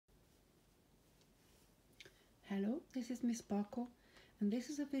Hello, this is Miss Paco, and this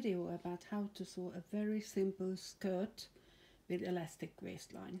is a video about how to sew a very simple skirt with elastic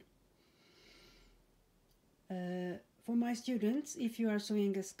waistline. For my students, if you are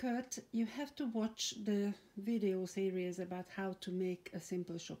sewing a skirt, you have to watch the video series about how to make a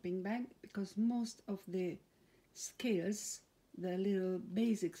simple shopping bag, because most of the skills, the little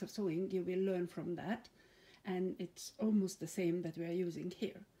basics of sewing, you will learn from that, and it's almost the same that we are using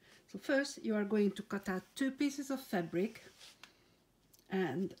here. So first you are going to cut out 2 pieces of fabric,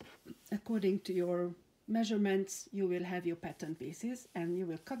 and according to your measurements you will have your pattern pieces, and you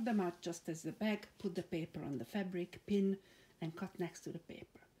will cut them out just as the bag, put the paper on the fabric, pin and cut next to the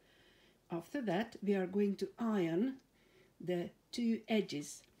paper. After that we are going to iron the 2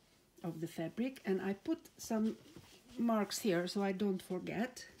 edges of the fabric, and I put some marks here so I don't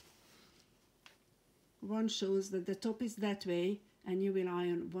forget. One shows that the top is that way and you will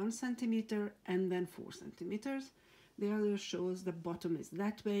iron 1 centimeter and then 4 centimeters. The other shows the bottom is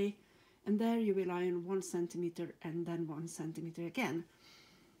that way, and there you will iron 1 centimeter and then 1 centimeter again.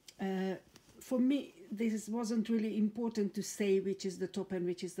 For me, this wasn't really important to say which is the top and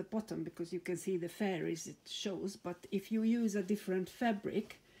which is the bottom, because you can see the fairies it shows, but if you use a different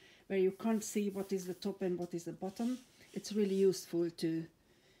fabric where you can't see what is the top and what is the bottom, it's really useful to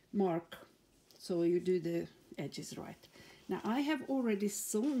mark so you do the edges right. Now I have already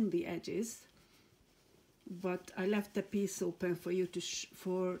sewn the edges, but I left the piece open for you to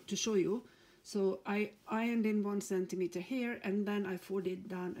show you. So I ironed in 1 centimeter here, and then I folded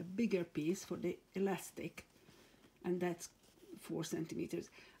down a bigger piece for the elastic, and that's 4 centimeters.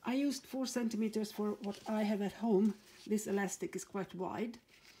 I used 4 centimeters for what I have at home. This elastic is quite wide.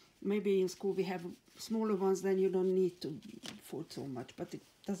 Maybe in school we have smaller ones, then you don't need to fold so much, but it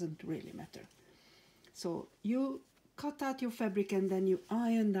doesn't really matter. So you cut out your fabric and then you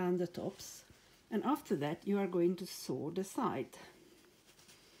iron down the tops, and after that you are going to sew the side.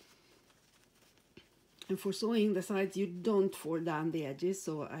 And for sewing the sides you don't fold down the edges,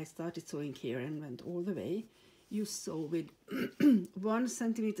 so I started sewing here and went all the way. You sew with 1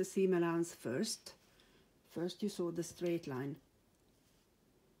 centimeter seam allowance first. First you sew the straight line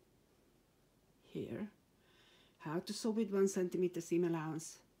here. How to sew with 1 centimeter seam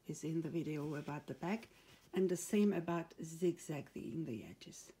allowance is in the video about the bag, and the same about zigzagging the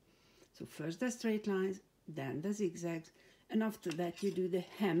edges. So first the straight lines, then the zigzags, and after that you do the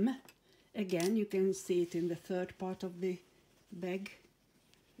hem. Again, you can see it in the third part of the bag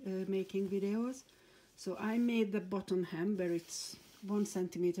making videos. So I made the bottom hem where it's 1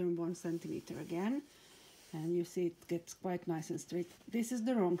 centimeter and 1 centimeter again, and you see it gets quite nice and straight. This is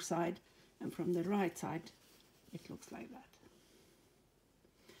the wrong side, and from the right side it looks like that.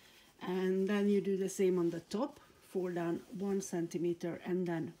 And then you do the same on the top, fold down 1 centimeter and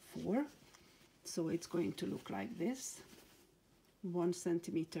then 4. So it's going to look like this, 1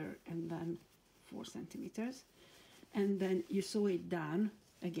 centimeter and then 4 centimeters. And then you sew it down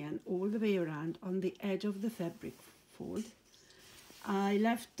again all the way around on the edge of the fabric fold. I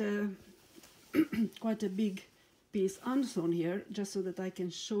left quite a big piece unsewn here just so that I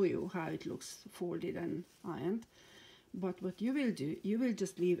can show you how it looks folded and ironed. But what you will do, you will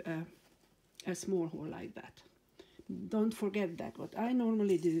just leave a small hole like that. Don't forget that. What I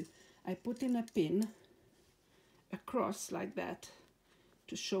normally do, I put in a pin across like that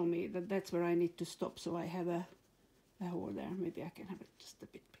to show me that that's where I need to stop, so I have a hole there. Maybe I can have it just a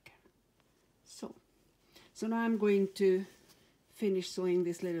bit bigger. So now I'm going to finish sewing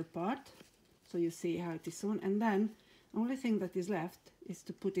this little part so you see how it is sewn, and then the only thing that is left is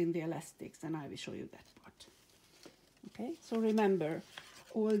to put in the elastics, and I will show you that part. Okay, so remember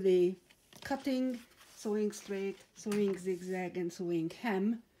all the cutting, sewing straight, sewing zigzag and sewing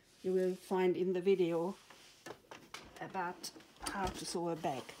hem you will find in the video about how to sew a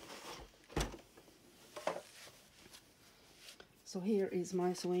bag. So here is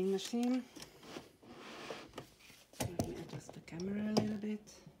my sewing machine. Let me adjust the camera a little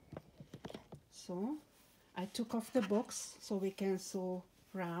bit. So I took off the box so we can sew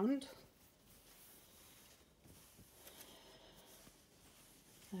round.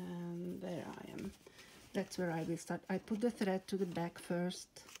 And there I am. That's where I will start. I put the thread to the back first.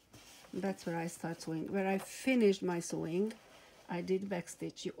 That's where I start sewing. Where I finished my sewing, I did back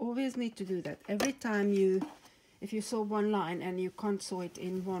stitch. You always need to do that. Every time if you sew one line and you can't sew it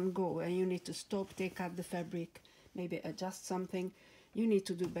in one go and you need to stop, take out the fabric, maybe adjust something, you need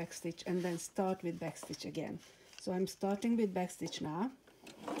to do back stitch and then start with back stitch again. So I'm starting with back stitch now.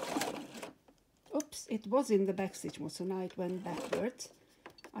 Oops, it was in the back stitch mode, so now it went backwards.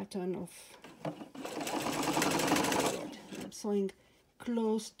 I turn off. I'm sewing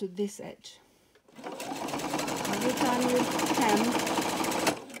close to this edge. every time you hem,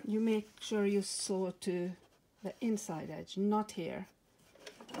 you make sure you sew to the inside edge, not here.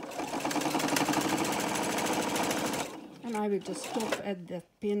 And I will just stop at the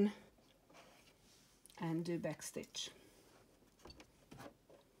pin and do back stitch.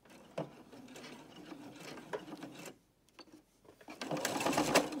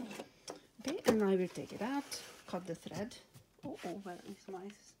 Okay, and I will take it out, cut the thread. Oh, where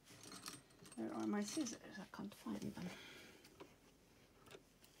are my scissors? I can't find them.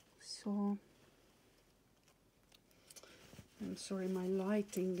 So, I'm sorry, my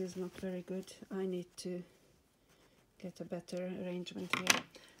lighting is not very good. I need to get a better arrangement here.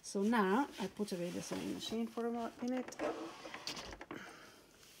 So now I put away the sewing machine for a minute.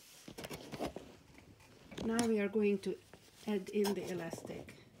 Now we are going to add in the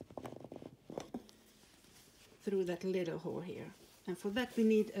elastic through that little hole here, and for that we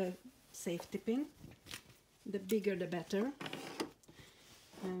need a safety pin. The bigger the better.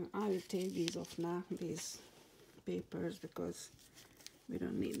 And I will take these off now, these papers, because we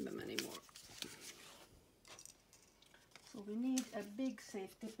don't need them anymore. So we need a big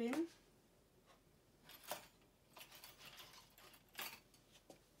safety pin,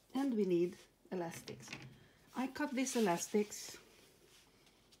 and we need elastics. I cut these elastics,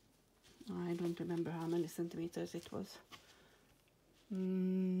 I don't remember how many centimeters it was.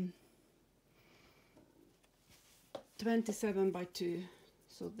 27 by 2,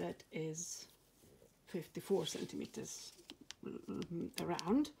 so that is 54 centimeters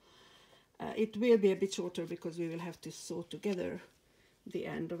around. It will be a bit shorter because we will have to sew together the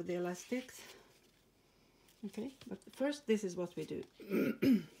end of the elastics. Okay, but first this is what we do.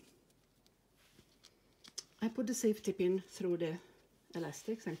 I put the safety pin through the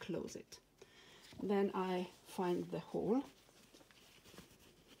elastics and close it. Then I find the hole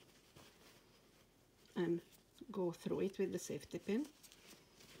and go through it with the safety pin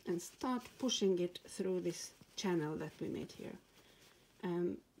and start pushing it through this channel that we made here.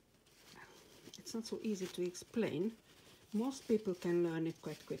 It's not so easy to explain. Most people can learn it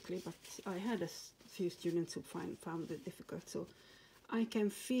quite quickly, but I had a few students who found it difficult. So I can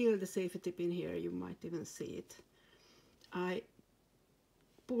feel the safety pin here, you might even see it. I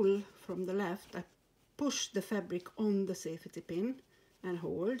pull from the left, I push the fabric on the safety pin and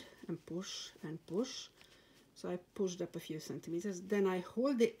hold and push and push. So I pushed up a few centimeters, then I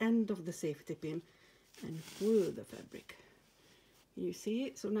hold the end of the safety pin and pull the fabric. You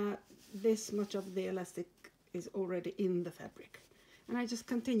see, so now this much of the elastic is already in the fabric. And I just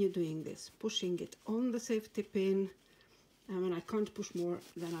continue doing this, pushing it on the safety pin, and when I can't push more,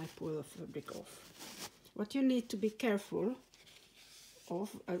 then I pull the fabric off. What you need to be careful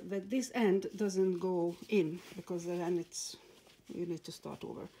of, that this end doesn't go in, because then you need to start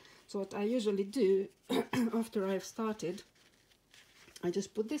over. So what I usually do, after I've started, I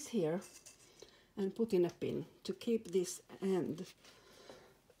just put this here and put in a pin to keep this end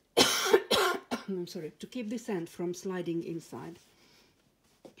I'm sorry, to keep this end from sliding inside.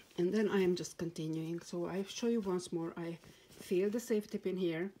 And then I am just continuing. So I show you once more. I feel the safety pin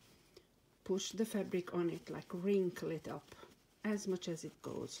here, push the fabric on it, like wrinkle it up as much as it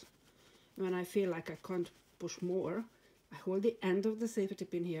goes. When I feel like I can't push more, I hold the end of the safety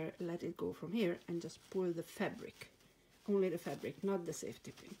pin here, let it go from here, and just pull the fabric. Only the fabric, not the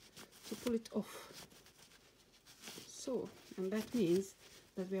safety pin. So pull it off. So, and that means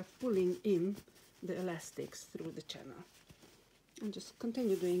that we are pulling in the elastics through the channel. And just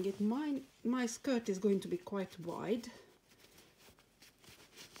continue doing it. My skirt is going to be quite wide,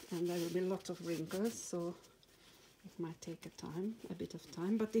 and there will be lots of wrinkles, so it might take a bit of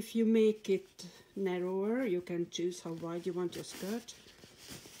time. But if you make it narrower, you can choose how wide you want your skirt.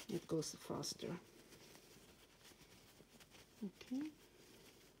 It goes faster. Okay.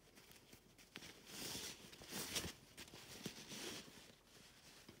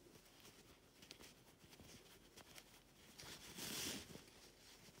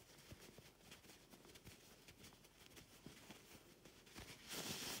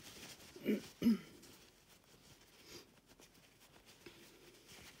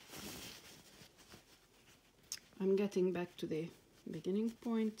 I'm getting back to the beginning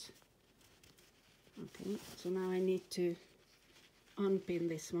point. Okay, so now I need to unpin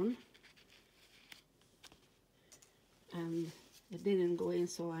this one, and it didn't go in,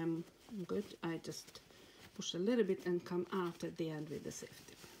 so I'm good. I just push a little bit and come out at the end with the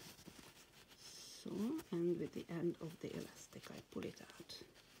safety. So, and with the end of the elastic I pull it out.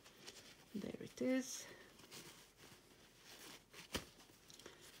 There it is.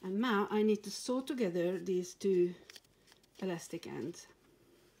 And now I need to sew together these two elastic ends.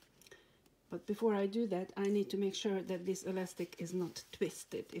 But before I do that, I need to make sure that this elastic is not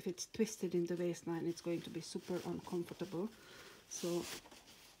twisted. If it's twisted in the waistline, it's going to be super uncomfortable. So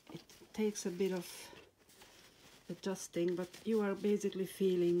it takes a bit of adjusting, but you are basically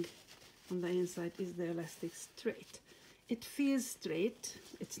feeling on the inside, is the elastic straight? It feels straight.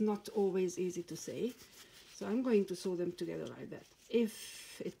 It's not always easy to say. So I'm going to sew them together like that.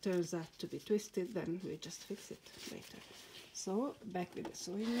 If it turns out to be twisted, then we just fix it later. So back with the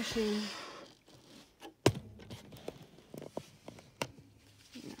sewing machine.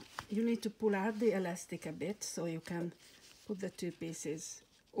 You need to pull out the elastic a bit so you can put the two pieces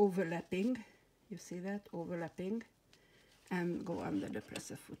overlapping. You see that? Overlapping. And go under the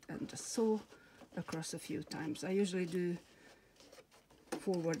presser foot and just sew across a few times. I usually do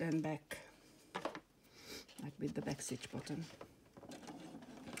forward and back, like with the back stitch button.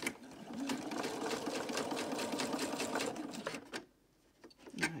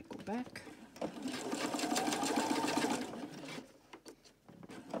 Now I go back.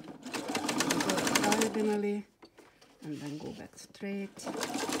 Diagonally and then go back straight.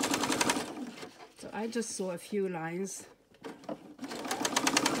 So I just sew a few lines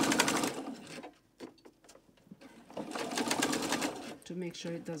to make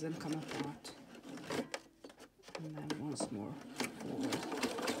sure it doesn't come apart, and then once more forward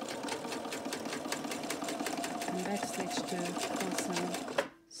and back stitch to fasten.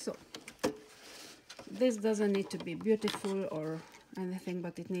 So this doesn't need to be beautiful or anything,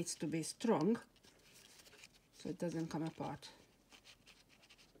 but it needs to be strong so it doesn't come apart.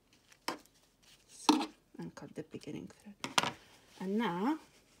 So, and cut the beginning thread. And now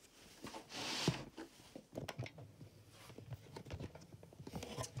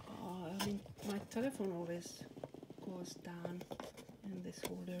my telephone always goes down in this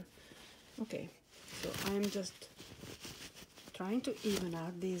holder. Okay, so I'm just trying to even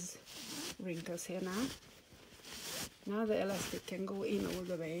out these wrinkles here now. Now the elastic can go in all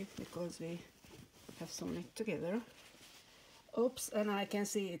the way because we have sewn it together. Oops, and I can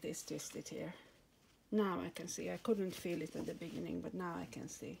see it is twisted here. Now I can see. I couldn't feel it at the beginning, but now I can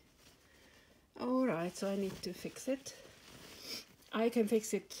see. Alright, so I need to fix it. I can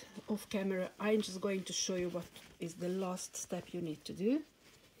fix it off camera. I'm just going to show you what is the last step you need to do.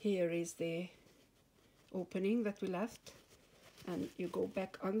 Here is the opening that we left, and you go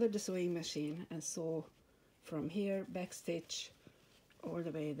back under the sewing machine and sew from here, back stitch all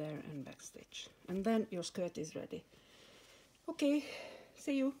the way there and back stitch, and then your skirt is ready. Okay,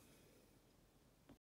 see you.